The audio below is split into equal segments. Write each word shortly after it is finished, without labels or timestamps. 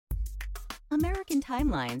American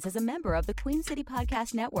Timelines is a member of the Queen City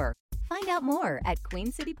Podcast Network. Find out more at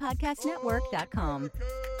queencitypodcastnetwork.com.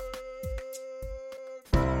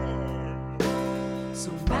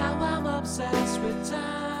 So now I'm obsessed with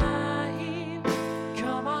time.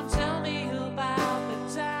 Come on, tell me about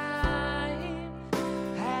the time.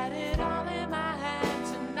 Had it all in my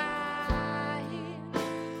hand tonight.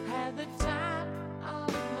 Had the time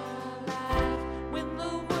of my life. When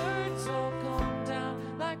the words all come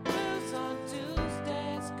down like blues on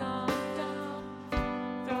Tuesdays gone down.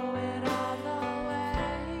 Throw it all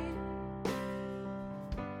away.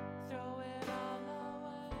 Throw it all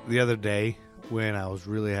away. The other day, when I was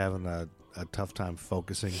really having a tough time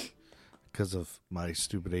focusing because of my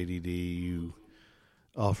stupid ADD, you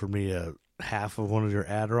offered me a half of one of your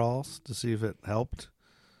Adderalls to see if it helped.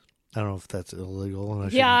 I don't know if that's illegal. And I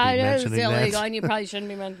shouldn't be it is mentioning illegal, that. and you probably shouldn't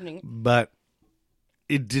be mentioning it. But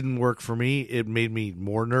it didn't work for me. It made me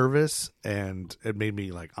more nervous, and it made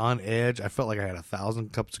me like on edge. I felt like I had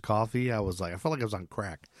 1,000 cups of coffee. I felt like I was on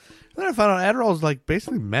crack. Then I found out Adderall is like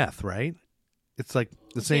basically meth, right? It's like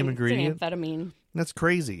the same ingredient. It's an amphetamine. That's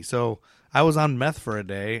crazy. So I was on meth for a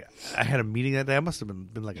day. I had a meeting that day. I must have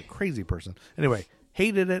been like a crazy person. Anyway,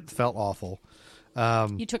 hated it. Felt awful.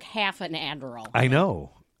 You took half an Adderall. I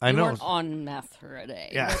know. You weren't on meth for a day.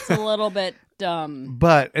 Yeah. That's a little bit dumb.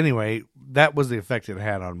 But anyway, that was the effect it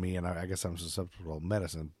had on me, and I guess I'm susceptible to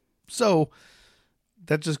medicine. So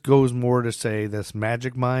that just goes more to say this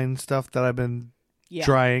Magic Mind stuff that I've been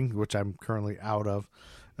trying, which I'm currently out of.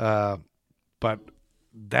 But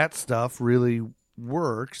that stuff really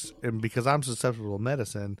works, and because I'm susceptible to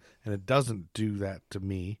medicine, and it doesn't do that to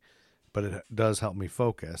me, but it does help me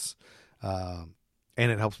focus, and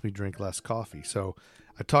it helps me drink less coffee. So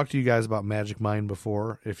I talked to you guys about Magic Mind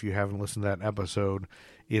before. If you haven't listened to that episode,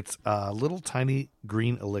 it's a little tiny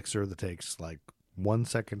green elixir that takes like 1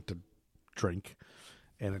 second to drink,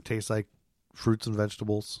 and it tastes like fruits and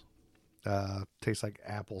vegetables. Tastes like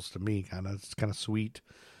apples to me, kind of. It's kind of sweet.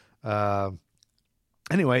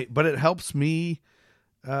 Anyway, but it helps me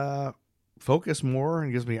focus more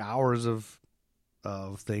and gives me hours of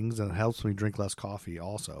things, and it helps me drink less coffee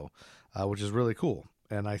also, which is really cool.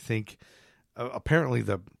 And I think apparently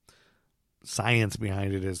the science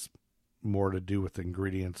behind it is more to do with the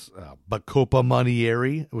ingredients. Bacopa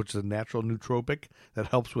monnieri, which is a natural nootropic that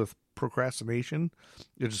helps with procrastination.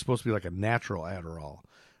 It's supposed to be like a natural Adderall.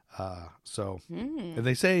 And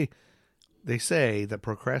they say that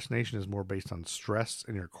procrastination is more based on stress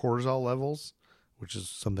and your cortisol levels, which is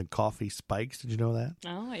something coffee spikes. Did you know that?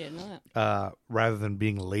 Oh, I didn't know that. Rather than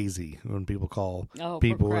being lazy, when people call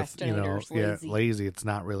people with, lazy, it's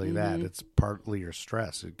not really that. It's partly your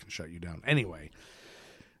stress. It can shut you down. Anyway,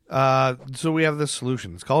 so we have this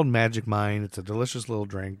solution. It's called Magic Mind. It's a delicious little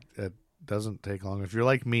drink. It doesn't take long. If you're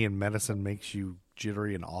like me and medicine makes you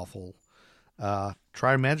jittery and awful,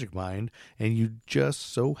 try Magic Mind, and you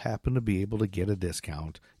just so happen to be able to get a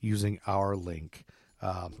discount using our link.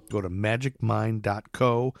 Go to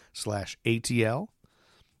magicmind.co/ATL,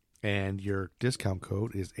 and your discount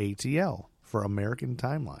code is ATL for American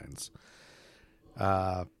Timelines.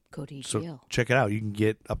 Go to ATL. So check it out. You can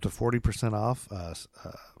get up to 40% off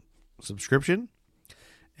subscription,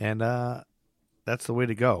 and that's the way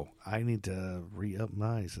to go. I need to re-up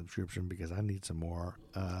my subscription because I need some more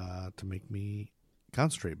to make me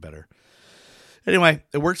concentrate better. Anyway,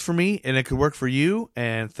 it works for me, and it could work for you.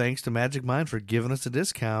 And thanks to Magic Mind for giving us a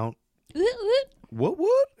discount. What?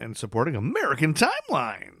 And supporting American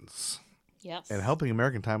Timelines. Yes. And helping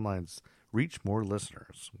American Timelines reach more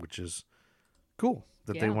listeners, which is cool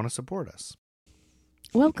that they want to support us.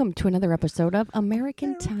 Welcome to another episode of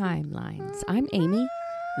American Timelines. I'm Amy.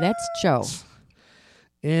 That's Joe.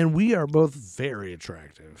 And we are both very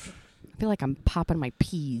attractive. I feel like I'm popping my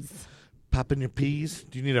peas. Popping your peas?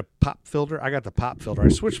 Do you need a pop filter? I got the pop filter. I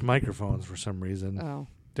switched microphones for some reason. Oh.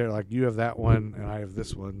 They're like, you have that one, and I have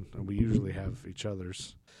this one, and we usually have each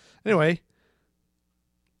other's. Anyway.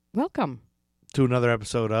 Welcome. To another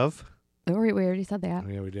episode of... Oh, we already said that. Oh,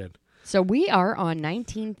 yeah, we did. So we are on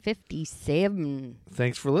 1957.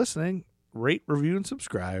 Thanks for listening. Rate, review, and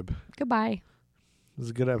subscribe. Goodbye. This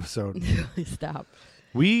is a good episode. Stop.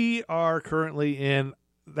 We are currently in...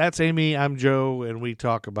 That's Amy, I'm Joe, and we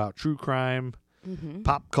talk about true crime,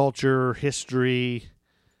 pop culture, history,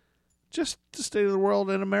 just the state of the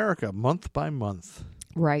world in America, month by month.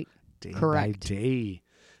 Right. Day Correct. by day.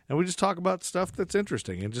 And we just talk about stuff that's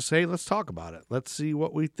interesting and just say, let's talk about it. Let's see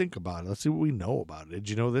what we think about it. Let's see what we know about it. Did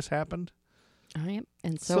you know this happened? I am.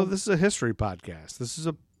 And So this is a history podcast. This is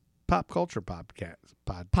a pop culture podcast.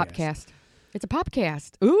 Popcast. It's a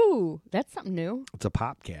popcast. Ooh, that's something new. It's a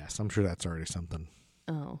popcast. I'm sure that's already something.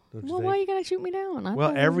 Oh. Don't you Well, think? why you gotta shoot me down? I Well,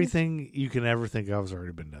 thought everything you can ever think of has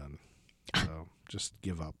already been done. So just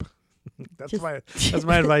give up. That's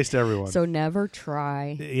my advice to everyone. So never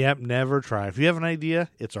try. Yep, never try. If you have an idea,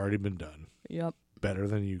 it's already been done. Yep. Better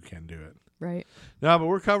than you can do it. Right. No, but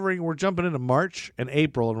we're jumping into March and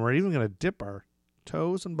April, and we're even going to dip our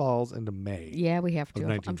toes and balls into May. Yeah, we have to. Of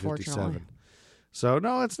 1957. Unfortunately. So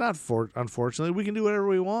no, it's not. Unfortunately, we can do whatever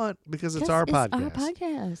we want because it's our podcast. Our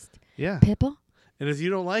podcast. Yeah. Pippa, And if you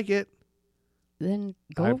don't like it, then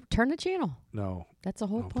go turn the channel. no. That's the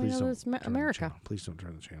whole No, point please of don't this turn the America. channel. Please don't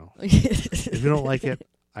turn the channel. If you don't like it,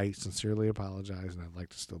 I sincerely apologize, and I'd like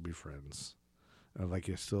to still be friends. I'd like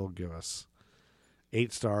you to still give us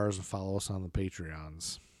 8 stars and follow us on the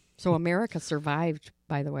Patreons. So America survived,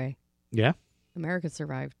 by the way. Yeah, America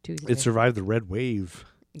survived Tuesday. it survived the red wave.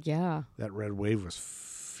 Yeah. That red wave was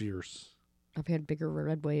fierce. I've had bigger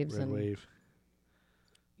red waves Red than wave.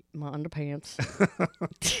 my underpants.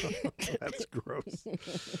 That's gross.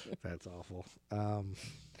 That's awful.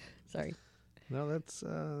 Sorry. No, that's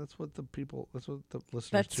what the people. That's what the listeners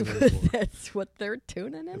That's tune in what, for. that's what they're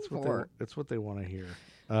tuning in for. It's what they want to hear.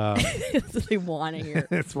 That's what they want to hear.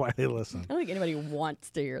 That's why they listen. I don't think anybody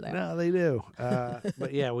wants to hear that. No, they do.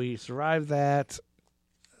 But yeah, we survived that.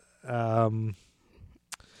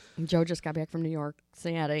 Joe just got back from New York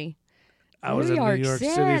City. I was in New York City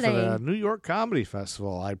for City. the New York Comedy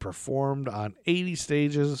Festival. I performed on 80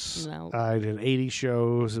 stages. No. I did 80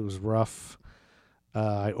 shows. It was rough.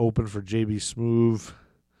 I opened for JB Smoove.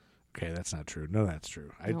 Okay, that's not true. No, that's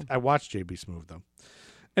true. No. I watched JB Smoove, though.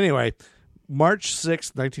 Anyway, March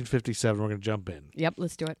 6th, 1957, we're going to jump in. Yep,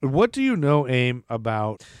 let's do it. What do you know, Aim,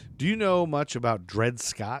 about... Do you know much about Dred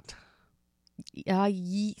Scott?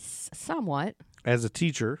 Yes, somewhat. As a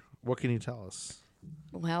teacher, what can you tell us?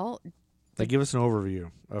 Well, Like, give us an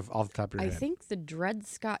overview of off the top of your I head. think the Dred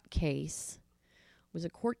Scott case was a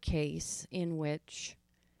court case in which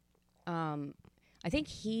I think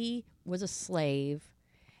he was a slave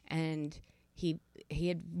and he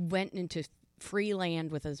had went into free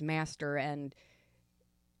land with his master and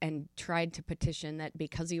tried to petition that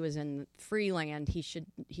because he was in free land he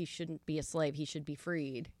shouldn't be a slave, he should be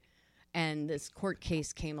freed. And this court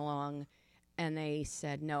case came along and they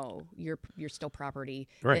said, no, you're still property.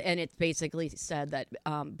 Right. And it basically said that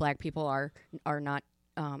black people are not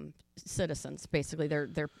citizens. Basically,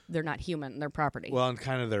 they're not human. They're property. Well, and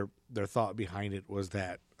kind of their thought behind it was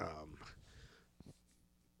that...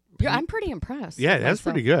 Yeah, I'm pretty impressed. yeah, with that's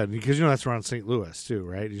myself. pretty good because that's around St. Louis too,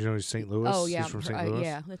 right? Did you know he's St. Louis? Oh yeah, he's from St. Louis.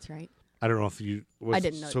 yeah, that's right. I don't know if you. I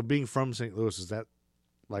didn't know. So being from St. Louis, is that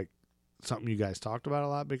like something you guys talked about a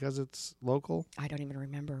lot because it's local? I don't even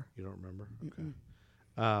remember. You don't remember? Mm-mm.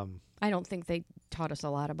 Okay. I don't think they taught us a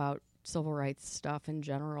lot about civil rights stuff in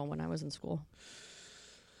general when I was in school.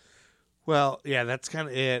 Well, yeah, that's kind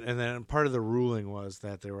of it. And then part of the ruling was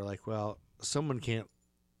that they were like, well, someone can't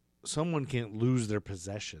lose their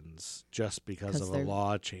possessions just because 'Cause of a they're-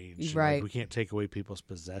 law change. Right. Like, we can't take away people's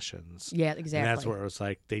possessions. Yeah, exactly. And that's where it was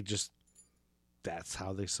like that's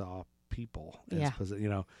how they saw people. Yeah.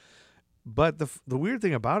 But the weird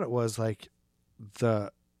thing about it was like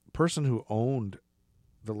the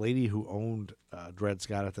lady who owned Dred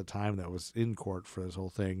Scott at the time that was in court for this whole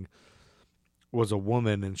thing was a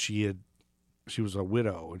woman, and she was a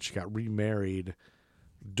widow, and she got remarried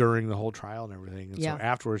during the whole trial and everything. And Yeah. so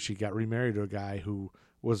afterwards she got remarried to a guy who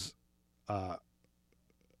was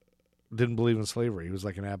didn't believe in slavery. He was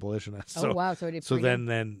like an abolitionist. Oh wow! So it So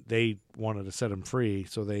then they wanted to set him free.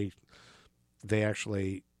 So they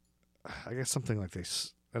actually, I guess something like they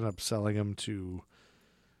ended up selling him to,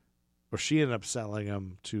 or she ended up selling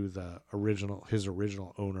him to his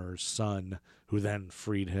original owner's son, who then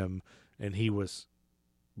freed him, and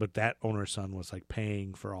but that owner's son was like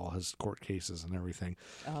paying for all his court cases and everything.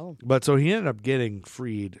 Oh. But so he ended up getting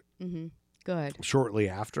freed Mm-hmm. Good. shortly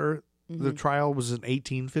after. Mm-hmm. The trial was in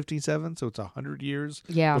 1857, so it's 100 years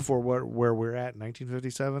Yeah. before where we're at in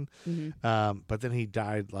 1957. Mm-hmm. But then he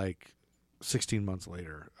died like 16 months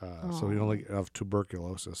later. So he only of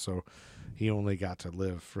tuberculosis. So he only got to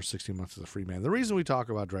live for 16 months as a free man. The reason we talk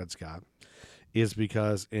about Dred Scott is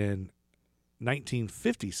because in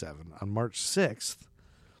 1957, on March 6th,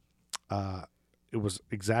 it was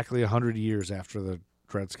exactly 100 years after the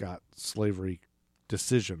Dred Scott slavery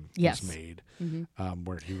decision Yes. was made, Mm-hmm.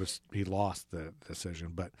 where he lost the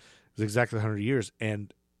decision, but it was exactly 100 years.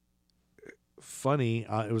 And funny,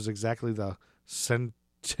 it was exactly the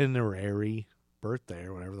centenary birthday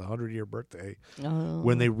or whatever, the 100-year birthday,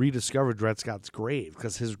 when they rediscovered Dred Scott's grave,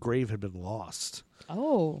 because his grave had been lost.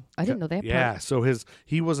 Oh, I didn't know that Yeah, part. so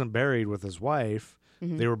he wasn't buried with his wife.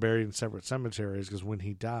 Mhm. They were buried in separate cemeteries because when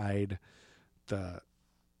he died,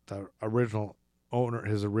 the original owner,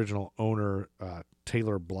 his original owner,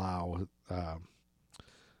 Taylor Blau,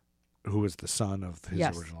 who was the son of his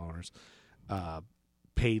original owners,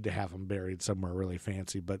 paid to have him buried somewhere really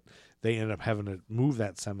fancy, but they ended up having to move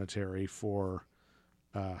that cemetery for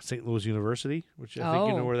St. Louis University, which I think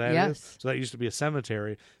you know where that is. So that used to be a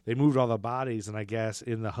cemetery. They moved all the bodies, and I guess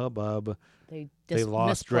in the hubbub, they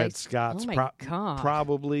lost Dred Scott's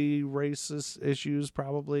probably racist issues.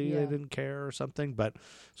 Probably they didn't care or something. But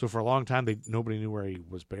so for a long time, nobody knew where he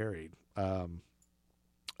was buried.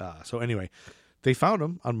 So anyway, they found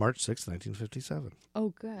him on March 6th, 1957. Oh,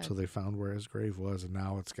 good. So they found where his grave was, and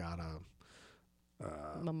now it's got a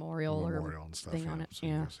memorial and stuff thing on it. So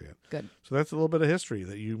you can see it. Good. So that's a little bit of history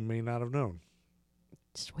that you may not have known.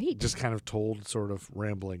 Sweet. Just kind of told sort of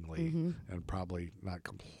ramblingly and probably not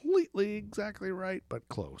completely exactly right, but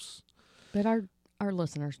close. But our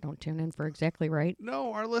listeners don't tune in for exactly right.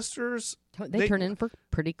 No, our listeners... They turn in for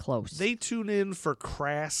pretty close. They tune in for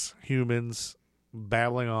crass humans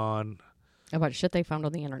babbling on... About shit they found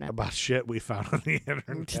on the internet. About shit we found on the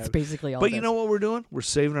internet. That's basically all But you know what we're doing? We're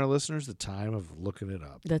saving our listeners the time of looking it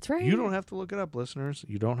up. That's right. You don't have to look it up, listeners.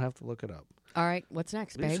 You don't have to look it up. All right, what's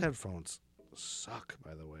next, babe? These headphones suck,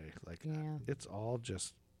 by the way. It's all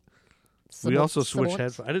just... We also switch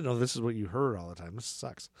headphones. I didn't know this is what you heard all the time. This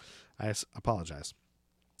sucks. I apologize.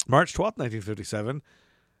 March 12th, 1957.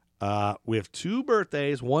 We have 2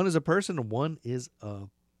 birthdays. One is a person and one is a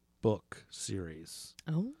book series.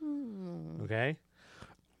 Oh. Okay.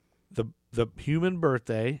 The human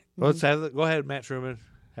birthday. Let's have it. Go ahead, Matt Truman.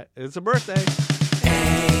 It's a birthday.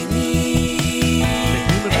 Amy. The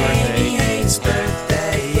human birthday. Amy hates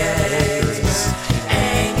birthdays.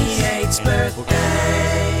 Amy hates birthdays.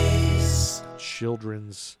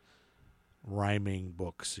 Children's rhyming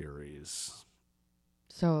book series.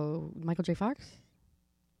 So, Michael J. Fox?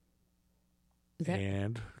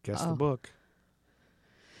 And guess the book.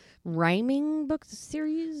 Rhyming book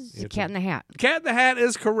series? It's Cat in the Hat. Cat in the Hat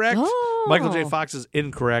is correct. Oh. Michael J. Fox is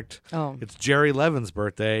incorrect. Oh. It's Jerry Levin's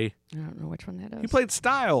birthday. I don't know which one that is. He played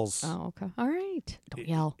Styles. Oh, okay. All right. Don't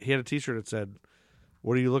yell. He had a T-shirt that said,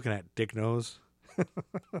 "What are you looking at, Dick Nose?"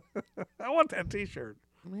 I want that T-shirt.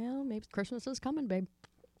 Well, maybe Christmas is coming, babe.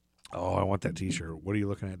 Oh, I want that T-shirt. What are you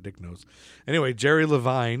looking at, Dick Nose? Anyway, Jerry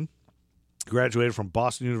Levine graduated from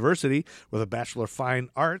Boston University with a Bachelor of Fine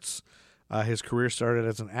Arts. His career started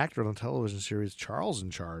as an actor on the television series Charles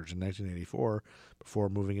in Charge in 1984 before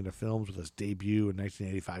moving into films with his debut in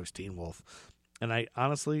 1985's Teen Wolf. And I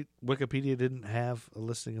honestly, Wikipedia didn't have a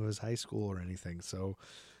listing of his high school or anything, so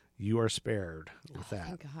you are spared with that.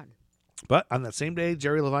 Thank God. But on that same day,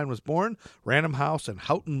 Jerry Levine was born. Random House and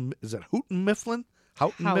Houghton, is it Houghton Mifflin?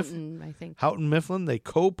 Houghton, I think. Houghton Mifflin. They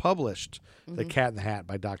co-published The Cat in the Hat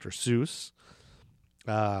by Dr. Seuss.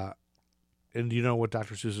 And do you know what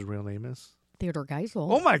Dr. Seuss's real name is? Theodore Geisel.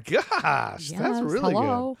 Oh, my gosh. Yes, that's really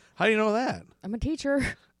hello. good. How do you know that? I'm a teacher.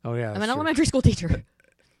 Oh, yeah. I'm an elementary school teacher.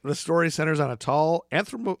 The story centers on a tall,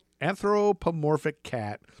 anthropomorphic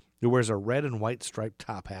cat who wears a red and white striped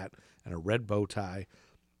top hat and a red bow tie.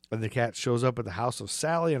 And the cat shows up at the house of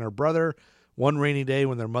Sally and her brother one rainy day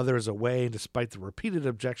when their mother is away, and despite the repeated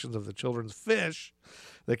objections of the children's fish,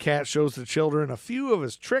 the cat shows the children a few of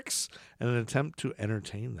his tricks in an attempt to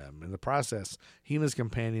entertain them. In the process, he and his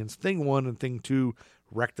companions, Thing 1 and Thing 2,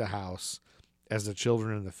 wreck the house. As the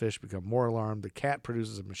children and the fish become more alarmed, the cat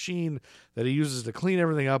produces a machine that he uses to clean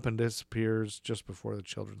everything up and disappears just before the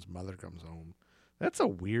children's mother comes home. That's a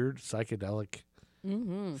weird psychedelic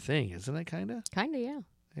thing, isn't it, kind of? Kind of, yeah.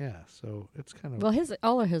 Yeah, so it's kind of... Well,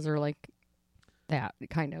 all of his are like that,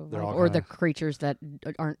 kind of. They're all or kinda... the creatures that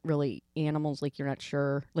aren't really animals, like you're not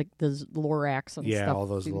sure. Like the Lorax and stuff. Yeah, all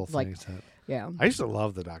those little like, things. Yeah. I used to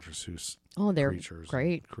love the Dr. Seuss they're creatures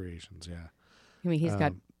great. Creations, yeah. I mean,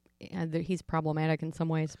 he's problematic in some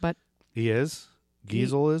ways, but... He is?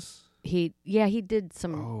 Giesel is? He did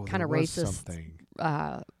some kind of racist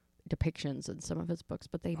depictions in some of his books,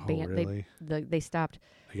 but they banned. Really? They stopped.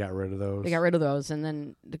 They got rid of those. They got rid of those, and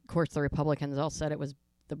then of course the Republicans all said it was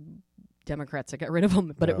the Democrats that got rid of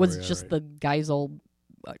them, but it was just the Geisel,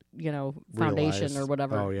 foundation or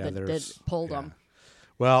whatever that pulled them.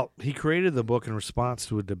 Well, he created the book in response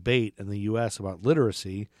to a debate in the U.S. about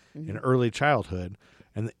literacy in early childhood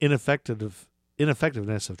and the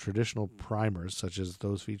ineffectiveness of traditional primers, such as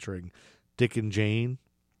those featuring Dick and Jane.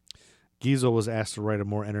 Giesel was asked to write a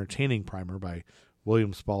more entertaining primer by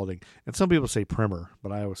William Spalding. And some people say primer,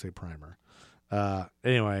 but I always say primer.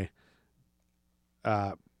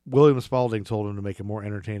 William Spalding told him to make a more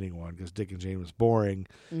entertaining one because Dick and Jane was boring.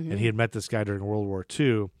 And he had met this guy during World War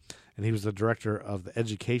II, and he was the director of the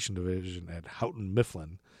education division at Houghton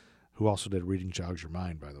Mifflin. who also did Reading Jogs Your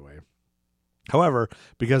Mind, by the way. However,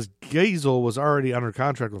 because Geisel was already under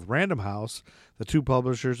contract with Random House, the two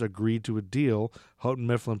publishers agreed to a deal. Houghton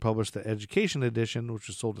Mifflin published the education edition, which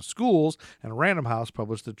was sold to schools, and Random House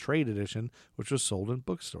published the trade edition, which was sold in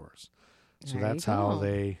bookstores. So There that's you how go.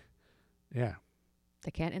 they, yeah.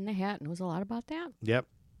 The Cat in the Hat knows a lot about that. Yep.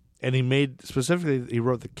 And he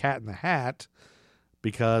wrote The Cat in the Hat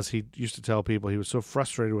because he used to tell people he was so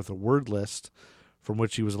frustrated with a word list from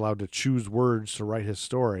which he was allowed to choose words to write his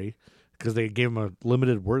story, because they gave him a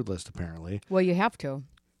limited word list, apparently. Well, you have to.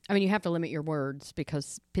 I mean, you have to limit your words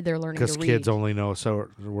because they're learning to read. Because kids only know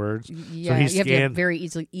words. Yeah, so he you have to have scanned, very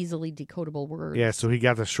easily decodable words. yeah, so he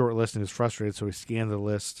got the short list and he was frustrated, so he scanned the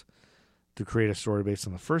list to create a story based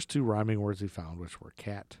on the first two rhyming words he found, which were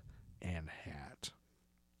cat and hat.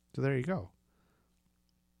 So there you go.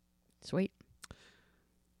 Sweet.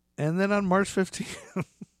 And then on March 15th,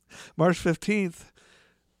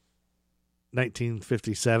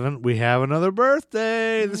 1957, we have another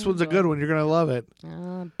birthday. This one's a good one. You're going to love it.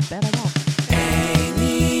 Bet I will.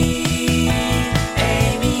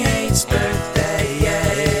 Amy hates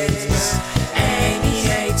birthdays. Amy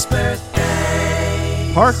hates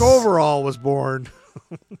birthdays. Park Overall was born.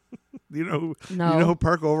 You know No. You know who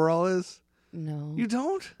Park Overall is? No. You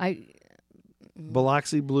don't? I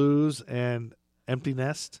Biloxi Blues and Empty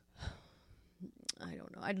Nest.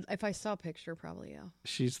 don't know. If I saw a picture, probably, yeah.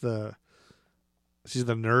 She's the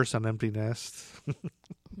nurse on Empty Nest. Oh,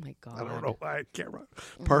 my God. I don't know why I can't remember.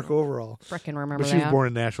 Park Overall. Frickin' remember But she was that. born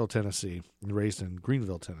in Nashville, Tennessee, and raised in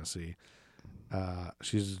Greenville, Tennessee.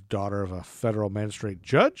 She's the daughter of a federal magistrate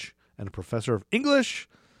judge and a professor of English.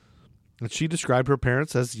 And she described her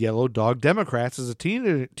parents as yellow dog Democrats as a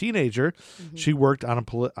teenager. Mm-hmm. She worked on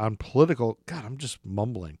political. God, I'm just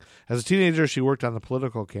mumbling. As a teenager, she worked on the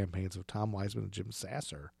political campaigns of Tom Wiseman and Jim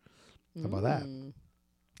Sasser. How about that?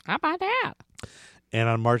 How about that? And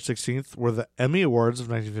on March 16th were the Emmy Awards of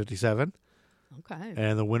 1957. Okay.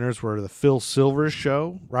 And the winners were the Phil Silvers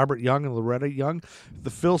Show, Robert Young and Loretta Young. The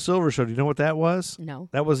Phil Silvers Show, do you know what that was? No.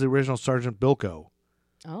 That was the original Sergeant Bilko.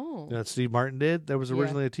 Oh. That Steve Martin did. That was Yeah.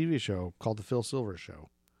 originally a TV show called the Phil Silvers Show.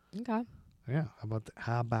 Okay. Yeah, how about that?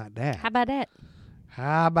 How about that? How about that?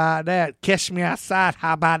 How about that? Catch me outside.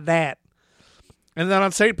 How about that? And then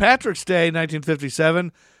on St. Patrick's Day,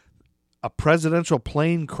 1957, a presidential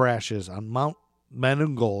plane crashes on Mount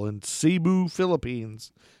Manungal in Cebu,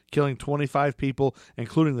 Philippines, killing 25 people,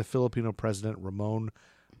 including the Filipino president, Ramon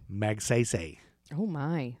Magsaysay. Oh,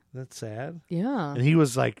 my. That's sad. Yeah. And he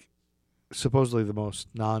was like supposedly the most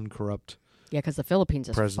non-corrupt Yeah, because the Philippines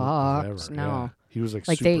is president fucked ever. now. Yeah. He was like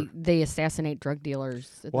Like super. they assassinate drug dealers.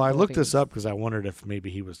 in the Well, I looked this Philippines. up because I wondered if maybe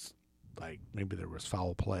he was like, maybe there was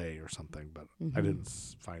foul play or something, but I didn't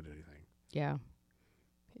find anything. Yeah.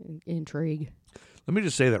 Intrigue. Let me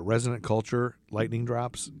just say that Resonant Culture Lightning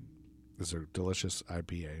Drops is a delicious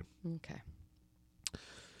IPA. Okay.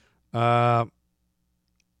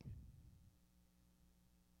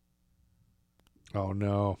 Oh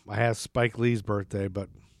no, I have Spike Lee's birthday, but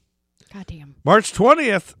Goddamn. March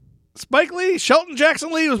 20th, Spike Lee, Shelton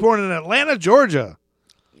Jackson Lee was born in Atlanta, Georgia.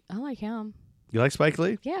 I like him. You like Spike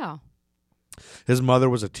Lee? Yeah. His mother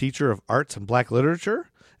was a teacher of arts and black literature,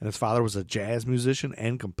 and his father was a jazz musician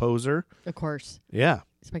and composer. Of course. Yeah.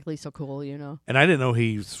 Spike Lee's so cool, you know. And I didn't know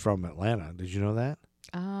he was from Atlanta. Did you know that?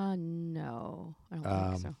 No. I don't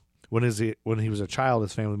think so. When he was a child,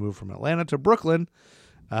 his family moved from Atlanta to Brooklyn,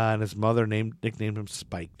 and his mother nicknamed him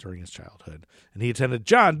Spike during his childhood. And he attended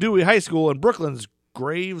John Dewey High School in Brooklyn's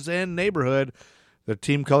Gravesend neighborhood. The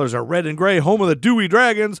team colors are red and gray, home of the Dewey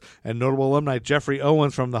Dragons, and notable alumni Jeffrey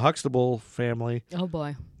Owens from the Huxtable family. Oh,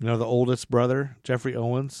 boy. You know, the oldest brother, Jeffrey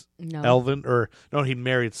Owens? No. Elvin, he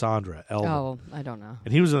married Sandra, Elvin. Oh, I don't know.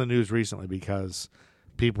 And he was in the news recently because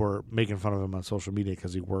people were making fun of him on social media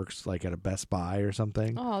because he works like at a Best Buy or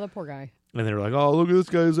something. Oh, the poor guy. And they were like, oh, look at this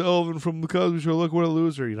guy's Elvin from the Cosby Show. Look what a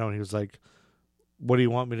loser. You know, and he was like, what do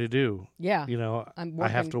you want me to do? Yeah. You know, I'm I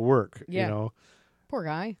have working- to work. Yeah. You know, Poor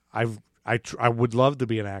guy. I would love to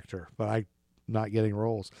be an actor, but I'm not getting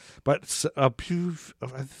roles. But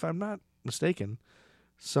if I'm not mistaken,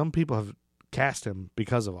 some people have cast him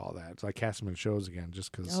because of all that. So I cast him in shows again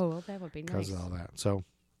just because Oh, well, that would be nice. of all that. So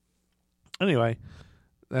anyway,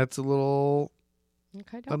 that's a little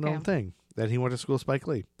Okay, unknown thing that he went to school with Spike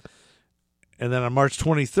Lee. And then on March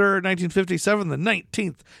 23rd, 1957, the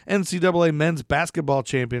 19th NCAA Men's Basketball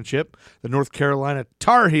Championship, the North Carolina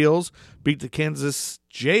Tar Heels beat the Kansas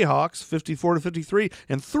Jayhawks 54-53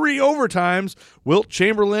 in 3 overtimes. Wilt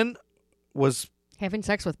Chamberlain was Having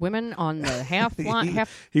sex with women on the half line.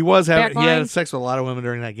 he was having back he had line? sex with a lot of women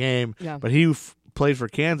during that game, Yeah. but he played for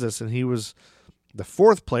Kansas and he was the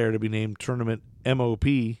fourth player to be named tournament MOP,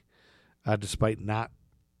 despite not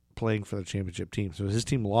playing for the championship team. So his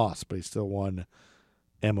team lost, but he still won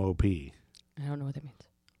MOP. I don't know what that means.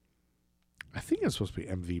 I think it's supposed to be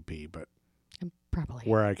MVP, but Probably.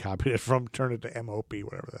 where I copied it from, turn it to MOP,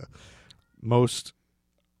 whatever the most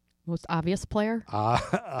obvious player?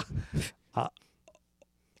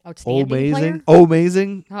 amazing. player?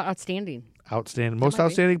 Amazing. Outstanding. Outstanding. That Most might be.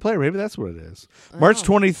 outstanding player. Maybe that's what it is. Oh. March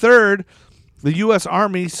 23rd, the U.S.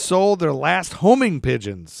 Army sold their last homing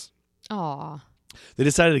pigeons. Aw. They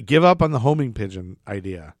decided to give up on the homing pigeon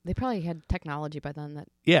idea. They probably had technology by then that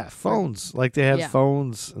Yeah, phones. Like they had Yeah.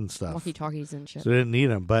 phones and stuff. walkie-talkies and shit. So they didn't need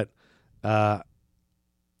them. But,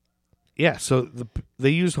 yeah, so they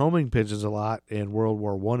used homing pigeons a lot in World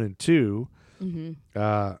War I and II.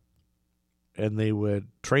 Mm-hmm. And they would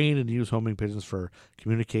train and use homing pigeons for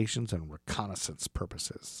communications and reconnaissance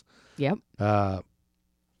purposes. Yep. Did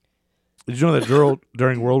you know that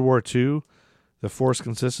during World War II, the force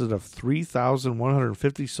consisted of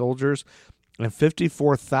 3,150 soldiers and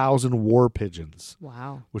 54,000 war pigeons,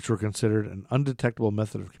 Wow. which were considered an undetectable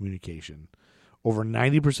method of communication. Over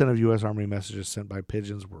 90% of U.S. Army messages sent by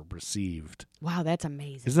pigeons were received. Wow, that's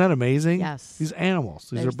amazing. Isn't that amazing? Yes. These animals.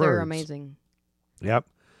 These are birds. They're amazing. Yep.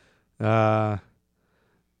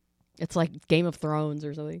 It's like Game of Thrones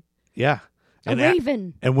or something. Yeah. A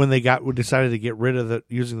raven. And when they decided to get rid of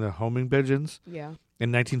using the homing pigeons Yeah.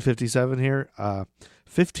 in 1957 here,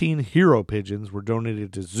 15 hero pigeons were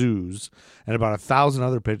donated to zoos, and about 1,000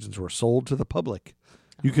 other pigeons were sold to the public.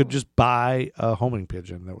 You could just buy a homing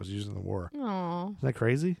pigeon that was used in the war. Oh. Isn't that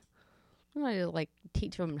crazy? I like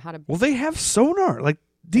teach them how to. Well, they have sonar. Like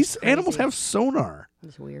these crazy. animals have sonar.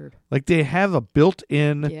 It's weird. Like they have a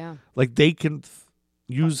built-in. Yeah. Like they can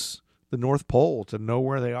use the North Pole to know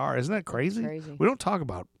where they are. Isn't that crazy? Crazy. We don't talk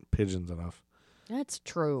about pigeons enough. That's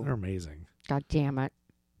true. They're amazing. God damn it.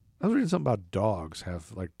 I was reading something about dogs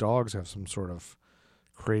have some sort of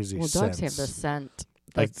crazy Well, sense. dogs have the scent,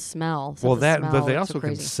 the Like- smell. Well, the that, smell, but they it's also so can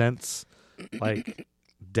crazy. sense like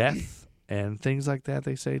death and things like that.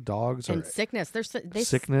 They say dogs And are sickness. They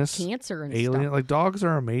sickness, cancer and alien. stuff. Like dogs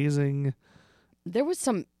are amazing. There was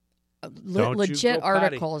some Don't you legit go potty.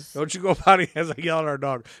 articles. Don't you go potty as I yell at our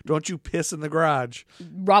dog. Don't you piss in the garage.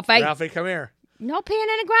 Ralphie, Ralphie, come here. no peeing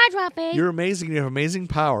in the garage, Ralphie. You're amazing. You have amazing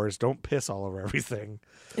powers. Don't piss all over everything.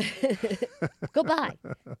 Goodbye.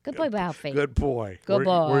 Good boy, Ralphie. Good boy. Good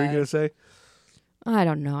What were you boy. going to say? I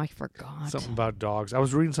don't know. I forgot. Something about dogs. I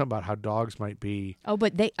was reading something about how dogs might be. Oh,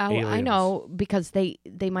 but they. Oh, I aliens. know because they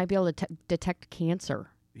might be able to detect cancer.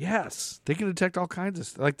 Yes. They can detect all kinds of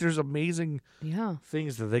stuff. Like there's amazing Yeah,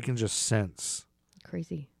 things that they can just sense.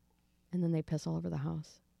 crazy. And then they piss all over the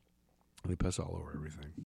house. They piss all over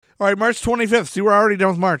everything. All right, March 25th. See, we're already done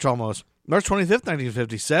with March almost. March 25th,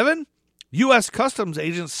 1957. U.S. Customs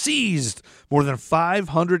agents seized more than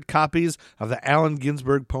 500 copies of the Allen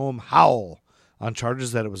Ginsberg poem Howl on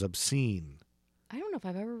charges that it was obscene. I don't know if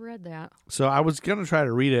I've ever read that. So I was going to try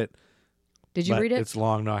to read it. Did you but read it? It's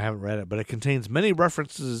long. No, I haven't read it. But it contains many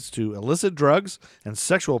references to illicit drugs and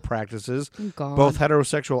sexual practices, Oh, God. both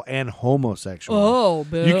heterosexual and homosexual. Oh,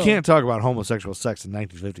 Bill. You can't talk about homosexual sex in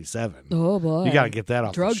 1957. Oh boy. You got to get that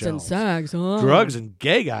off drugs the and shelves. sex. Huh? Drugs and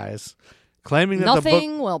gay guys. Claiming that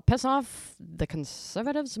Nothing the book... will piss off the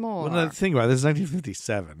conservatives more. Well, think about it. This is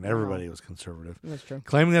 1957. Everybody was conservative. That's true.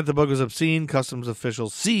 Claiming that the book was obscene, customs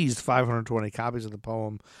officials seized 520 copies of the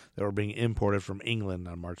poem that were being imported from England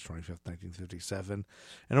on March 25th, 1957.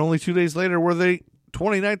 And only 2 days later were the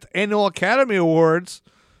 29th Annual Academy Awards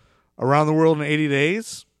around the world in 80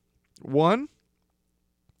 days. One,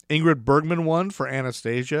 Ingrid Bergman won for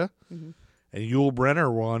Anastasia, and Yul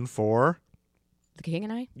Brynner won for... The King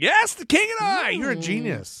and I? Yes, The King and I! You're a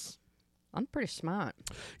genius. I'm pretty smart.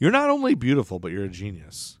 You're not only beautiful, but you're a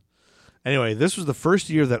genius. Anyway, this was the first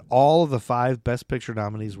year that all of the 5 Best Picture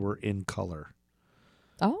nominees were in color.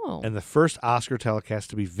 Oh. And the first Oscar telecast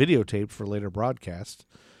to be videotaped for later broadcast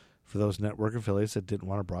for those network affiliates that didn't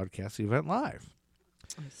want to broadcast the event live.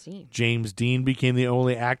 I see. James Dean became the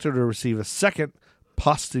only actor to receive a second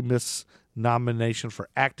posthumous nomination for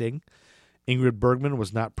acting. Ingrid Bergman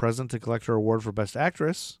was not present to collect her award for Best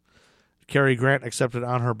Actress. Cary Grant accepted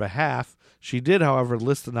on her behalf. She did, however,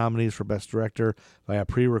 list the nominees for Best Director via a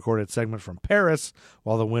pre-recorded segment from Paris,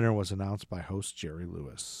 while the winner was announced by host Jerry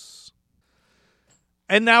Lewis.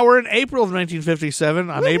 And now we're in April of 1957.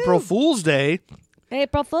 On April Fool's Day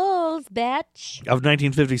April Fool's, bitch. of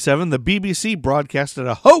 1957, the BBC broadcasted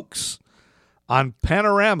a hoax on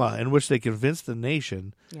Panorama in which they convinced the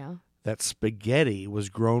nation Yeah. that spaghetti was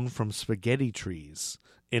grown from spaghetti trees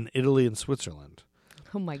in Italy and Switzerland.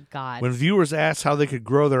 Oh, my God. When viewers asked how they could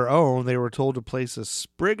grow their own, they were told to place a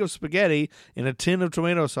sprig of spaghetti in a tin of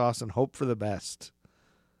tomato sauce and hope for the best.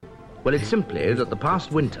 Well, it's simply that the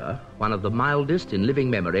past winter, one of the mildest in living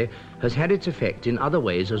memory, has had its effect in other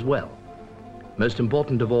ways as well. Most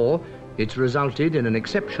important of all, it's resulted in an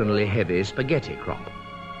exceptionally heavy spaghetti crop.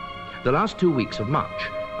 The last 2 weeks of March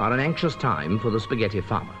are an anxious time for the spaghetti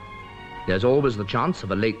farmer. There's always the chance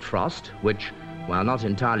of a late frost, which, while not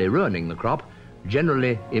entirely ruining the crop,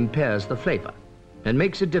 generally impairs the flavor and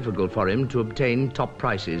makes it difficult for him to obtain top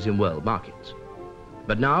prices in world markets.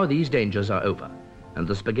 But now these dangers are over, and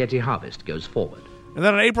the spaghetti harvest goes forward. And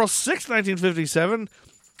then on April 6, 1957,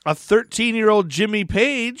 a 13-year-old Jimmy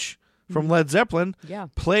Page from Led Zeppelin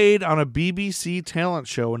played on a BBC talent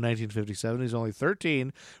show in 1957. He's only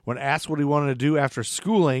 13. When asked what he wanted to do after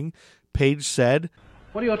schooling, Page said,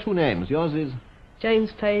 "What are your two names? Yours is?"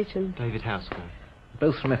 James Page and David Haskell.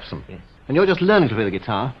 Both from Epsom? Yes. And you're just learning to play the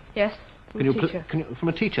guitar? Yes, from a teacher. From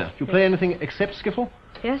a teacher? Do you play anything except skiffle?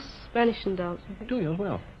 Yes, Spanish and dance, I think. Do you as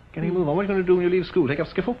well? Can you move on? What are you going to do when you leave school? Take up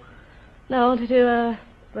skiffle? No, I want to do,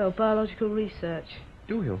 biological research.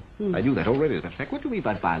 Do you? I knew that already, as a matter of fact. What do you mean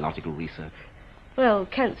by biological research? Well,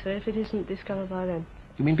 cancer, if it isn't discovered by then.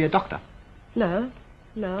 You mean be a doctor? No,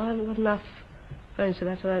 I haven't got enough brains for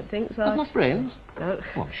that, I don't think. So Not enough brains? No.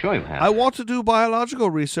 Oh, I'm sure you have. I want to do biological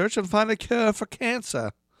research and find a cure for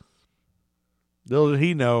cancer. Little did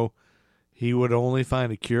he know, he would only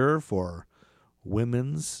find a cure for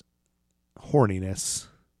women's horniness.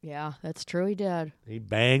 Yeah, that's true. He did. He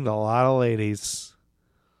banged a lot of ladies.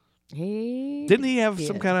 Didn't he have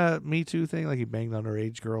some kind of Me Too thing? Like he banged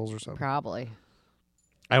underage girls or something? Probably.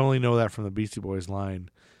 I only know that from the Beastie Boys line.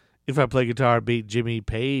 If I play guitar, beat Jimmy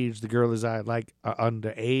Page, the girl is I like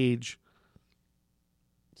underage.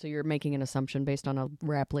 So you're making an assumption based on a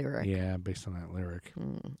rap lyric. Yeah, based on that lyric.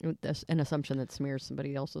 That's an assumption that smears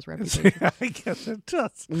somebody else's reputation. I guess it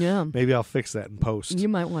does. Yeah. Maybe I'll fix that in post. You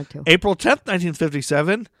might want to. April 10th,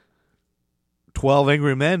 1957, 12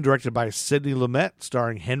 Angry Men, directed by Sidney Lumet,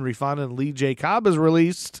 starring Henry Fonda and Lee J. Cobb, is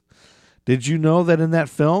released. Did you know that in that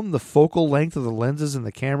film, the focal length of the lenses and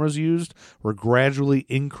the cameras used were gradually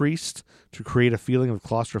increased to create a feeling of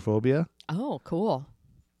claustrophobia? Oh, cool.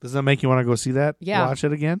 Does that make you want to go see that? Yeah. Watch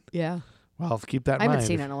it again? Yeah. Well, keep that in I mind. haven't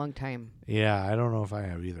seen it in a long time. Yeah, I don't know if I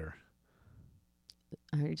have either.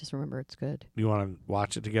 I just remember it's good. You want to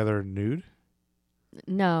watch it together nude?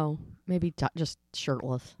 No, maybe just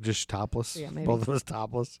shirtless. Just topless? Yeah, maybe. Both of us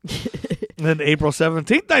topless. And then April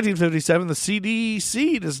 17th, 1957, the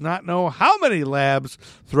CDC does not know how many labs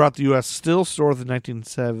throughout the U.S. still store the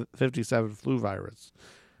 1957 flu virus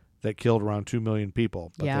that killed around 2 million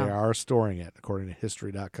people. But they are storing it, according to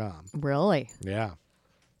History.com. Really? Yeah.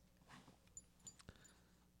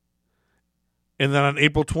 And then on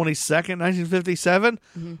April 22nd, 1957,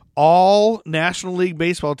 all National League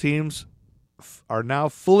baseball teams are now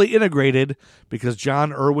fully integrated because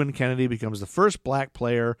John Irwin Kennedy becomes the first black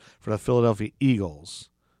player for the Philadelphia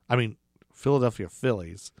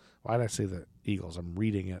Phillies. Why did I say the Eagles? I'm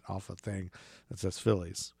reading it off a thing that says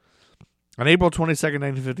Phillies. On April 22nd,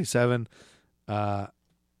 1957,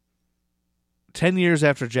 10 years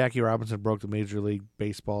after Jackie Robinson broke the Major League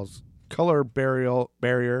Baseball's color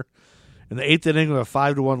barrier, in the eighth inning of a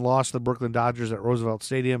 5-1 loss to the Brooklyn Dodgers at Roosevelt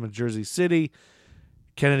Stadium in Jersey City,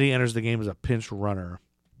 Kennedy enters the game as a pinch runner.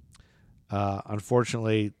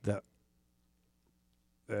 Unfortunately, there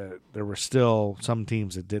were still some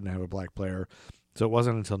teams that didn't have a black player, so it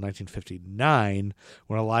wasn't until 1959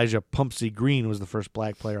 when Elijah Pumpsie Green was the first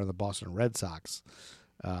black player on the Boston Red Sox,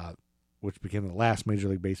 which became the last Major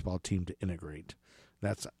League Baseball team to integrate.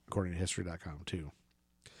 That's according to History.com, too.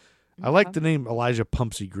 I like the name Elijah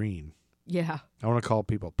Pumpsie Green. Yeah. I want to call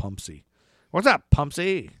people Pumpsie. What's up,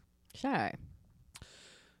 Pumpsie? Shy.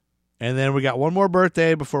 And then we got one more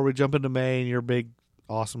birthday before we jump into May and your big,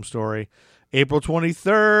 awesome story. April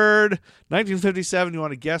 23rd, 1957. You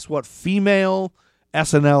want to guess what female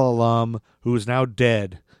SNL alum who is now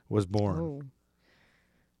dead was born?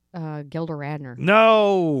 Oh. Gilda Radner.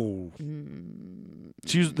 No.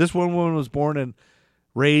 This one woman was born and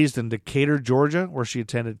raised in Decatur, Georgia, where she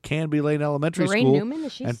attended Canby Lane Elementary Lorraine School Newman?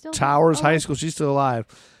 Is she and still Towers alive? High School. She's still alive.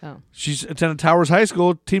 Oh. She's attended Towers High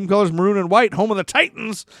School. Team colors maroon and white. Home of the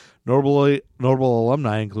Titans. Notable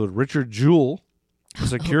alumni include Richard Jewell, a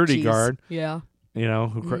security guard. Yeah. You know,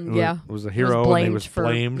 who was a Was hero and he was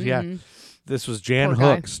blamed blamed. Yeah. This was Jan Poor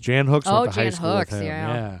guy. Hooks. Jan Hooks went to high Jan school Hooks, with him.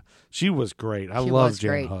 yeah. She was great. I She love was Jan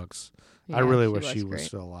great. Hooks. Yeah, I really wish she was great.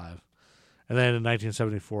 still alive. And then in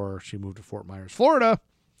 1974, she moved to Fort Myers, Florida,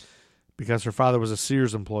 because her father was a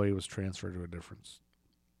Sears employee, was transferred to a different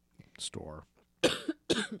store.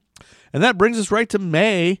 And that brings us right to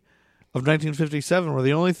May of 1957, where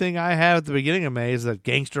the only thing I have at the beginning of May is that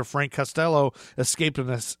gangster Frank Costello escaped an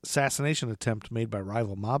assassination attempt made by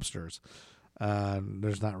rival mobsters.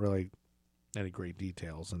 There's not really any great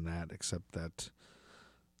details in that, except that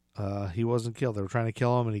he wasn't killed. They were trying to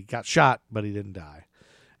kill him, and he got shot, but he didn't die.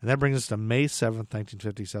 And that brings us to May 7th,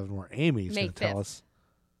 1957, where Amy's going to tell us.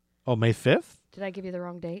 Oh, May 5th? Did I give you the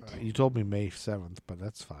wrong date? You told me May 7th, but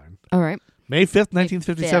that's fine. All right. May 5th,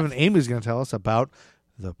 1957, May 5th. Amy's going to tell us about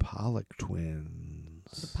the Pollock twins.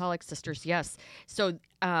 The Pollock sisters, yes. So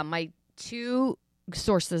my two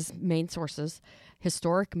sources, main sources,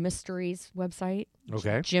 Historic Mysteries website.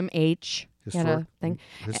 Okay. Jim H. had a thing.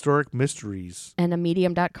 Historic Mysteries. And a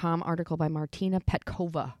Medium.com article by Martina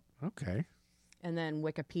Petkova. Okay. And then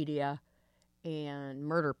Wikipedia and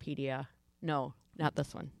Murderpedia. No, not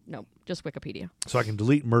this one. No, just Wikipedia. So I can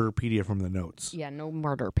delete Murderpedia from the notes. Yeah, no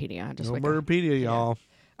Murderpedia. Just No Wiki. Murderpedia, y'all.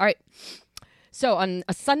 All right. So on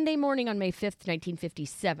a Sunday morning on May 5th,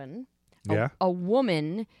 1957, a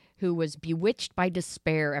woman who was bewitched by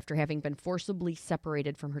despair after having been forcibly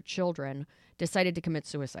separated from her children decided to commit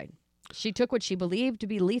suicide. She took what she believed to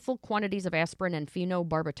be lethal quantities of aspirin and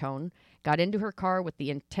phenobarbital, got into her car with the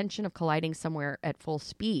intention of colliding somewhere at full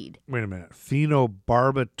speed. Wait a minute.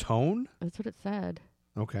 Phenobarbital? That's what it said.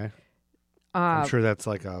 Okay. I'm sure that's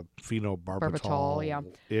like a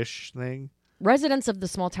phenobarbital-ish thing. Residents of the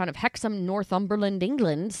small town of Hexham, Northumberland,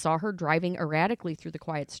 England, saw her driving erratically through the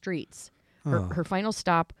quiet streets. Her final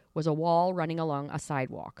stop was a wall running along a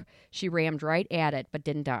sidewalk. She rammed right at it, but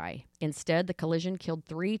didn't die. Instead, the collision killed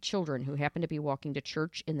 3 children who happened to be walking to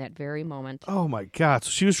church in that very moment. Oh, my God. So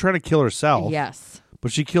she was trying to kill herself. Yes.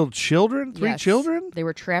 But she killed children? 3 Yes. children? They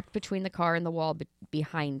were trapped between the car and the wall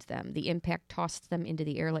behind them. The impact tossed them into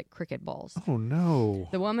the air like cricket balls. Oh, no.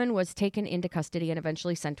 The woman was taken into custody and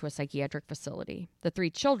eventually sent to a psychiatric facility. The 3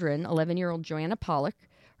 children, 11-year-old Joanna Pollock,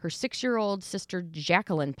 her 6-year-old sister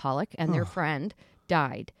Jacqueline Pollock, and their friend,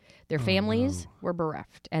 died. Their families were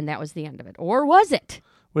bereft, and that was the end of it. Or was it?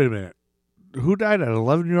 Wait a minute. Who died? An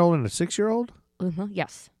 11-year-old and a 6-year-old?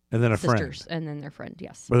 Yes. And then a Sisters, friend? and then their friend,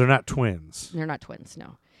 yes. But they're not twins? They're not twins,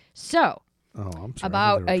 no. So, I'm sorry. about I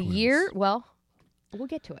thought they a were twins. year, well, we'll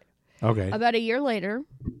get to it. Okay. About a year later,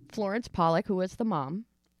 Florence Pollock, who was the mom,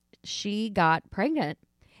 she got pregnant.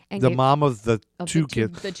 And The gave- mom of the of two the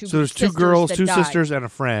kids. the two So there's 2 sisters girls, that 2 died. sisters, and a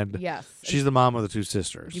friend. Yes. She's the mom of the 2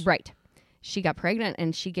 sisters. Right. She got pregnant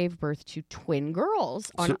and she gave birth to twin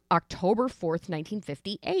girls on October 4th,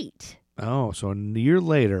 1958. Oh, so a year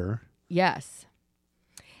later. Yes.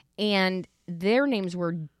 And their names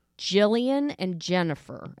were Jillian and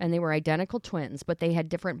Jennifer, and they were identical twins, but they had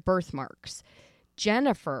different birthmarks.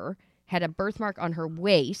 Jennifer had a birthmark on her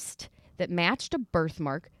waist that matched a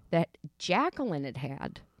birthmark that Jacqueline had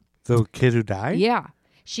had. The kid who died? Yeah.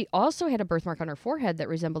 She also had a birthmark on her forehead that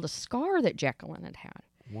resembled a scar that Jacqueline had had.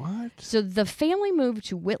 What? So the family moved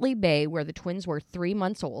to Whitley Bay, where the twins were 3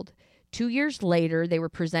 months old. 2 years later, they were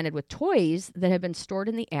presented with toys that had been stored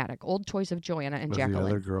in the attic, old toys of Joanna and Of Jacqueline. the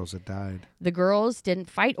other girls that died. The girls didn't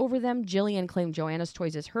fight over them. Jillian claimed Joanna's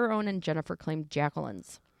toys as her own, and Jennifer claimed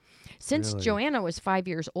Jacqueline's. Since Really? Joanna was 5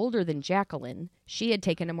 years older than Jacqueline, she had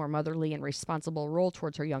taken a more motherly and responsible role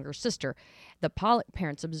towards her younger sister. The Pollock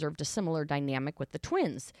parents observed a similar dynamic with the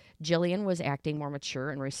twins. Jillian was acting more mature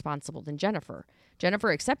and responsible than Jennifer.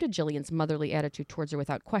 Jennifer accepted Jillian's motherly attitude towards her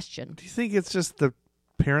without question. Do you think it's just the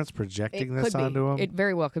parents projecting this onto them? It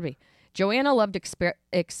very well could be. Joanna loved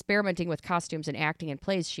experimenting with costumes and acting in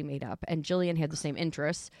plays she made up, and Jillian had the same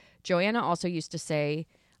interests. Joanna also used to say,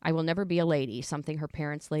 "I will never be a lady," something her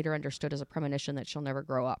parents later understood as a premonition that she'll never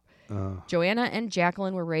grow up. Joanna and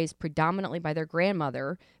Jacqueline were raised predominantly by their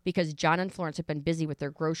grandmother because John and Florence had been busy with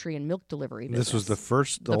their grocery and milk delivery business. This was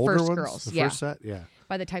the older first ones? girls, The yeah. first set? Yeah.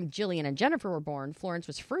 By the time Jillian and Jennifer were born, Florence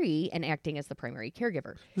was free and acting as the primary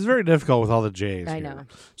caregiver. It's very difficult with all the J's I here. know.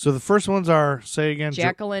 So the first ones are, say again,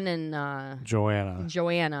 Jacqueline and Joanna.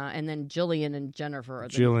 Joanna, and then Jillian and Jennifer. Are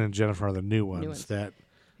the, Jillian and Jennifer are the new ones. ones. That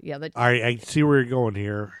yeah, I see where you're going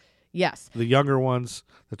here. yes. The younger ones,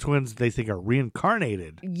 the twins, they think are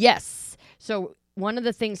reincarnated. Yes. So one of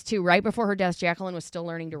the things, too, right before her death, Jacqueline was still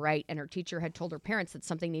learning to write, and her teacher had told her parents that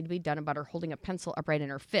something needed to be done about her holding a pencil upright in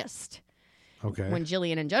her fist. Okay. When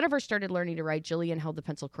Jillian and Jennifer started learning to write, Jillian held the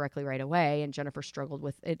pencil correctly right away, and Jennifer struggled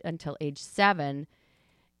with it until age 7.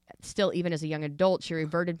 still, even as a young adult, she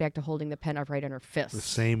reverted back to holding the pen upright in her fist. The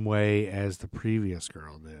same way as the previous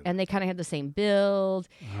girl did. And they kind of had the same build.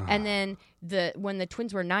 And then when the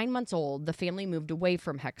twins were 9 months old, the family moved away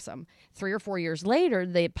from Hexham. 3 or 4 years later,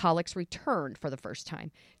 the Pollocks returned for the first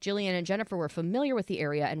time. Jillian and Jennifer were familiar with the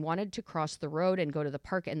area and wanted to cross the road and go to the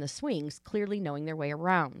park and the swings, clearly knowing their way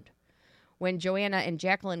around. When Joanna and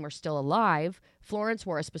Jacqueline were still alive, Florence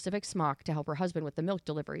wore a specific smock to help her husband with the milk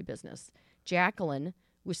delivery business. Jacqueline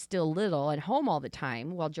was still little and home all the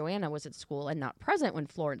time, while Joanna was at school and not present when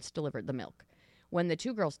Florence delivered the milk. When the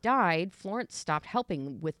two girls died, Florence stopped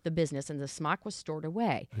helping with the business and the smock was stored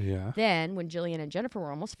away. Yeah. Then, when Jillian and Jennifer were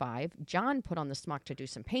almost 5, John put on the smock to do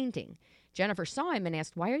some painting. Jennifer saw him and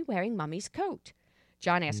asked, "Why are you wearing Mummy's coat?"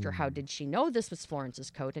 John asked her how did she know this was Florence's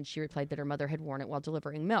coat, and she replied that her mother had worn it while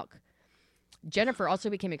delivering milk. Jennifer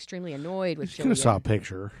also became extremely annoyed with Jillian. You could have saw a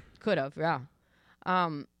picture. Could have, yeah.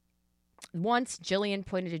 Once, Jillian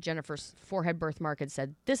pointed to Jennifer's forehead birthmark and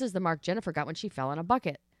said, "This is the mark Jennifer got when she fell in a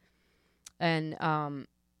bucket." And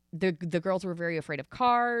the girls were very afraid of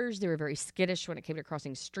cars. They were very skittish when it came to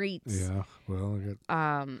crossing streets. Yeah, well,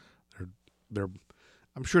 they're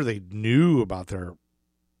I'm sure they knew about their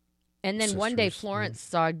And then one day, sisters, Florence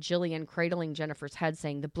saw Jillian cradling Jennifer's head,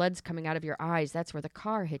 saying, "The blood's coming out of your eyes. That's where the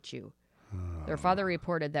car hit you." Their father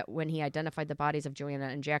reported that when he identified the bodies of Joanna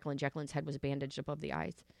and Jacqueline, Jacqueline's head was bandaged above the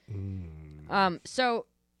eyes. So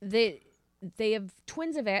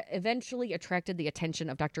twins have eventually attracted the attention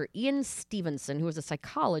of Dr. Ian Stevenson, who was a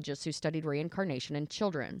psychologist who studied reincarnation in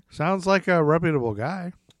children. Sounds like a reputable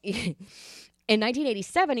guy. In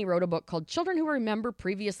 1987, he wrote a book called Children Who Remember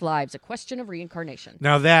Previous Lives, A Question of Reincarnation.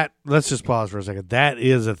 Now let's just pause for a second. That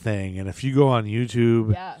is a thing. And if you go on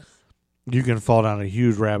YouTube, Yes. you can fall down a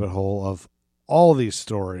huge rabbit hole of all these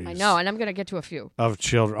stories. I know, and I'm going to get to a few. Of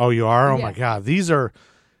children. Oh, you are? Oh, Yeah. my God. These are...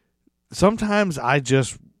 Sometimes I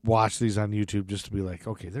just watch these on YouTube just to be like,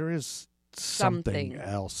 okay, there is something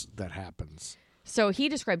else that happens. So he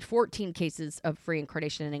described 14 cases of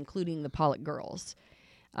reincarnation, including the Pollock girls.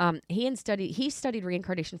 He studied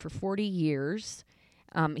reincarnation for 40 years.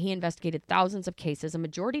 He investigated thousands of cases. A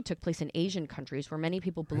majority took place in Asian countries where many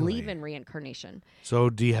people believe in reincarnation. So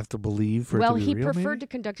do you have to believe for it to be he real, preferred maybe? to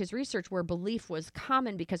conduct his research where belief was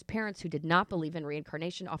common because parents who did not believe in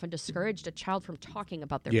reincarnation often discouraged a child from talking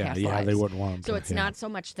about their past lives. They wouldn't want them So to. it's not so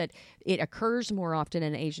much that it occurs more often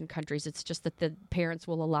in Asian countries. It's just that the parents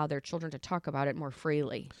will allow their children to talk about it more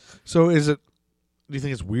freely. So do you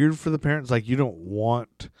think it's weird for the parents? Like, you don't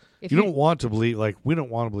want... You don't want to believe, like, we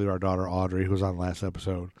don't want to believe our daughter Audrey, who was on last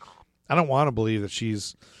episode. I don't want to believe that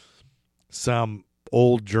she's some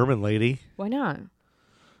old German lady. Why not?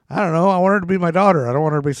 I don't know. I want her to be my daughter. I don't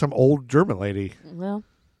want her to be some old German lady. Well,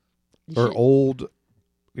 Or old,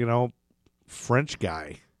 French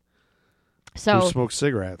guy who smokes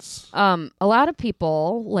cigarettes. A lot of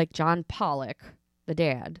people, like John Pollock, the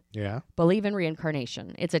dad, Yeah. believe in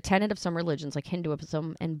reincarnation. It's a tenet of some religions like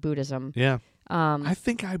Hinduism and Buddhism. Yeah. I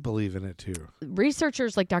think I believe in it, too.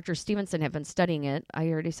 Researchers like Dr. Stevenson have been studying it. I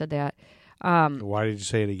already said that. Why did you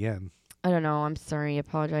say it again? I don't know. I'm sorry. I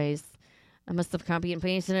apologize. I must have copied and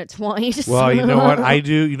pasted it twice. Well, you know what I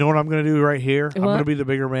do? You know what I'm going to do right here? I'm What? going to be the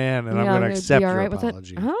bigger man, and I'm Yeah, going to gonna accept be all your right with it?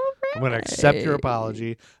 apology. All right. I'm going to accept your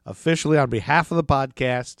apology officially on behalf of the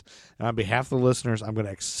podcast and on behalf of the listeners. I'm going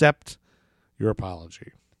to accept your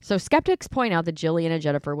apology. So skeptics point out that Jillian and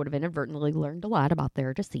Jennifer would have inadvertently learned a lot about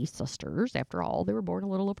their deceased sisters. After all, they were born a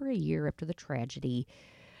little over a year after the tragedy.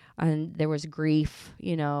 And there was grief,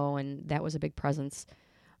 and that was a big presence.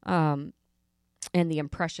 And the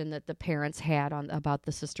impression that the parents had about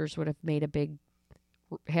the sisters would have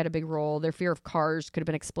had a big role. Their fear of cars could have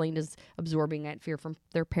been explained as absorbing that fear from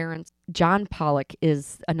their parents. John Pollock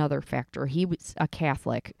is another factor. He was a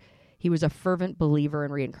Catholic. He was a fervent believer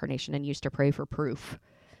in reincarnation and used to pray for proof.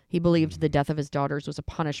 He believed the death of his daughters was a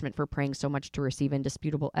punishment for praying so much to receive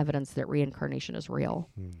indisputable evidence that reincarnation is real.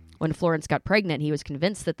 When Florence got pregnant, he was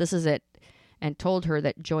convinced that this is it and told her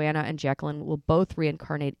that Joanna and Jacqueline will both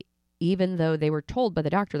reincarnate, even though they were told by the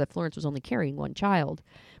doctor that Florence was only carrying one child.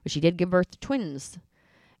 But she did give birth to twins,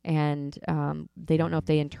 and they don't know if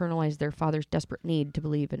they internalized their father's desperate need to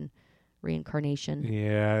believe in reincarnation.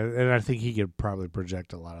 Yeah, and I think he could probably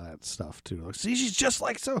project a lot of that stuff, too. Like, see, she's just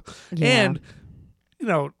like so. Yeah. And...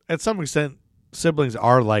 at some extent, siblings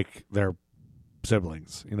are like their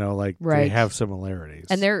siblings. They Right. have similarities.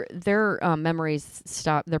 And their memories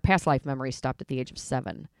stopped. Their past life memories stopped at the age of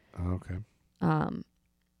 7. Okay.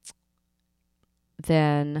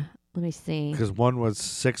 Then Let me see. Because one was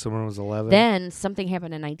 6 and one was 11. Then something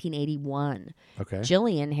happened in 1981. Okay.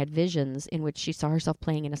 Jillian had visions in which she saw herself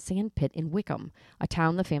playing in a sand pit in Wickham, a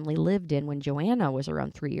town the family lived in when Joanna was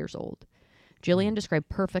around 3 years old. Jillian described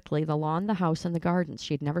perfectly the lawn, the house, and the gardens.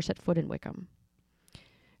 She had never set foot in Wickham.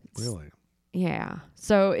 Really? Yeah.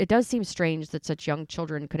 So it does seem strange that such young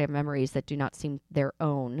children could have memories that do not seem their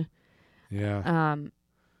own. Yeah.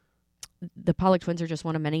 The Pollock twins are just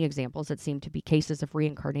one of many examples that seem to be cases of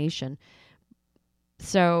reincarnation.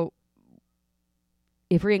 So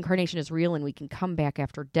if reincarnation is real and we can come back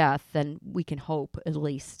after death, then we can hope, at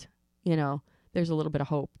least. You know, there's a little bit of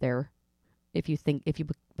hope there if you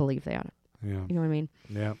believe that. Yeah. You know what I mean?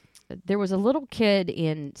 Yeah. There was a little kid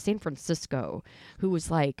in San Francisco who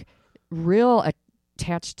was like real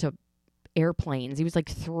attached to airplanes. He was like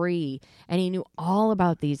 3, and he knew all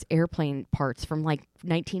about these airplane parts from like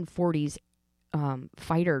 1940s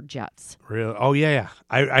fighter jets. Really? Oh yeah.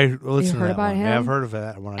 I listened to heard that about one. him? Yeah, I've heard of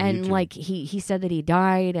that one on And YouTube. like he said that he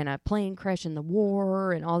died in a plane crash in the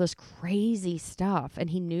war and all this crazy stuff, and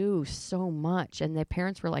he knew so much. And the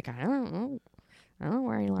parents were like, I don't know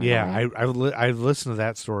where he learned. Yeah, that. I listened to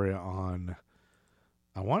that story on,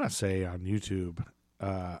 I want to say on YouTube.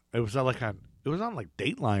 It was on like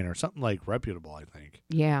Dateline or something like reputable, I think.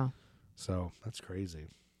 Yeah. So that's crazy.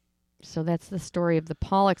 So that's the story of the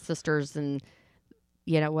Pollock sisters, and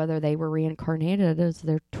whether they were reincarnated as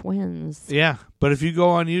their twins. Yeah, but if you go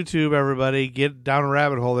on YouTube, everybody get down a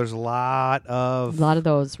rabbit hole. There's a lot of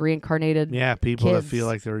those reincarnated. Yeah, people kids. that feel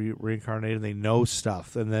like they're reincarnated. They know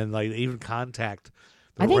stuff, and then like they even contact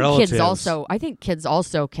the I think relatives. kids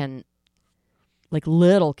also can, like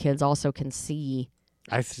little kids also can see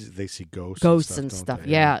they see ghosts and stuff. don't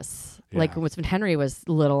they? Yes, Yeah. like when Henry was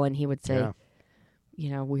little and he would say,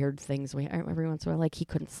 Yeah. weird things. Every once in a while, like he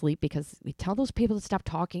couldn't sleep because we tell those people to stop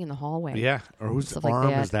talking in the hallway. Yeah, or whose Stuff like arm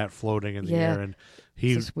that. is that floating in the Yeah. air? And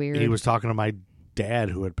It's just weird. he was talking to my dad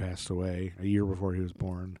who had passed away a year before he was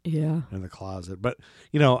born Yeah. in the closet. But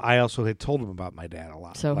I also had told him about my dad a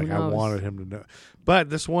lot. So who like I knows? wanted him to know. But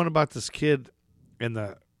this one about this kid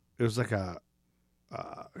it was like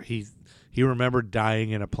he remembered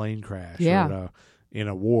dying in a plane crash. Yeah. Or in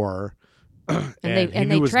a war. And he they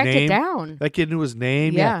knew his tracked name. it down. That kid knew his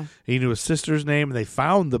name. Yeah. He knew his sister's name, and they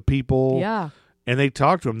found the people. Yeah. And they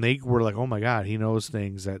talked to him. They were like, "Oh my God, he knows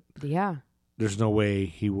things that Yeah. there's no way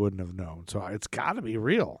he wouldn't have known." So it's got to be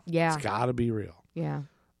real. Yeah. It's got to be real. Yeah.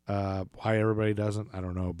 Why everybody doesn't, I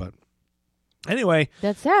don't know. But anyway,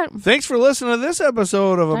 That's it. thanks for listening to this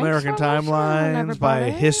episode of Thanks American for listening, Timelines by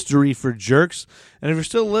everybody. History for Jerks. And if you're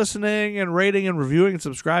still listening and rating and reviewing and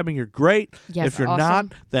subscribing, you're great. Yes, if you're awesome.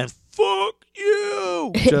 not, then fuck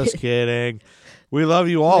you. Just kidding. We love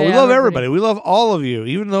you all. We Yeah, love everybody. everybody. We love all of you,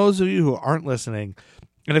 even those of you who aren't listening.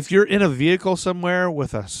 And if you're in a vehicle somewhere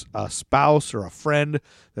with a spouse or a friend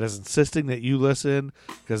that is insisting that you listen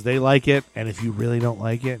because they like it, and if you really don't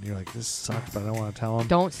like it, and you're like, this sucks, but I don't want to tell them.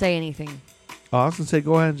 Don't say anything. Oh, I was going to say,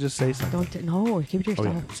 go ahead and just say something. No, keep it to Oh,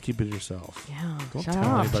 yourself. yeah, just keep it to yourself. Yeah. Don't shut tell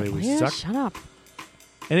up. anybody we Yeah, suck. Shut up.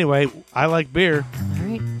 Anyway, I like beer. All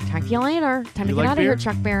right. Talk to you later. Time You to get like out of beer? here,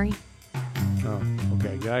 Chuck Berry. Oh,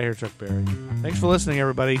 okay. Get out of here, Chuck Berry. Thanks for listening,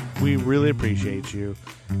 everybody. We really appreciate you.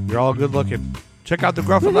 You're all good looking. Check out the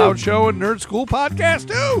Gruff and Loud Show and Nerd School podcast,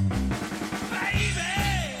 too.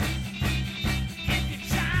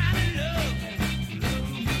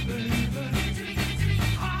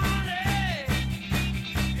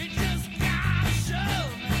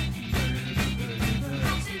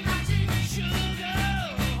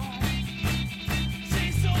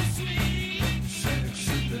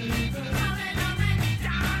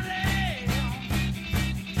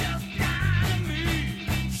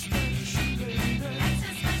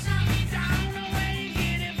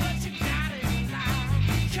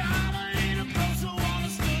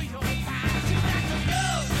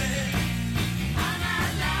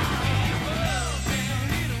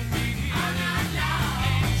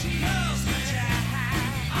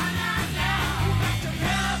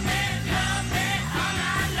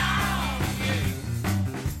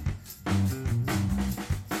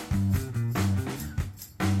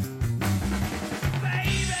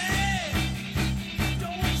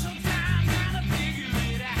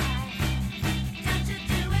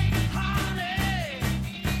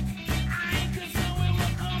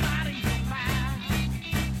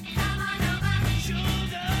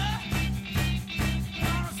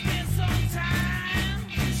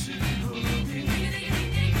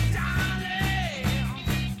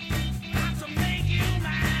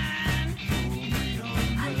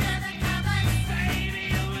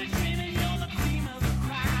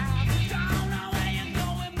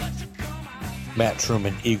 Matt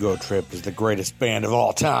Truman Ego Trip is the greatest band of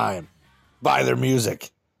all time. Buy their music.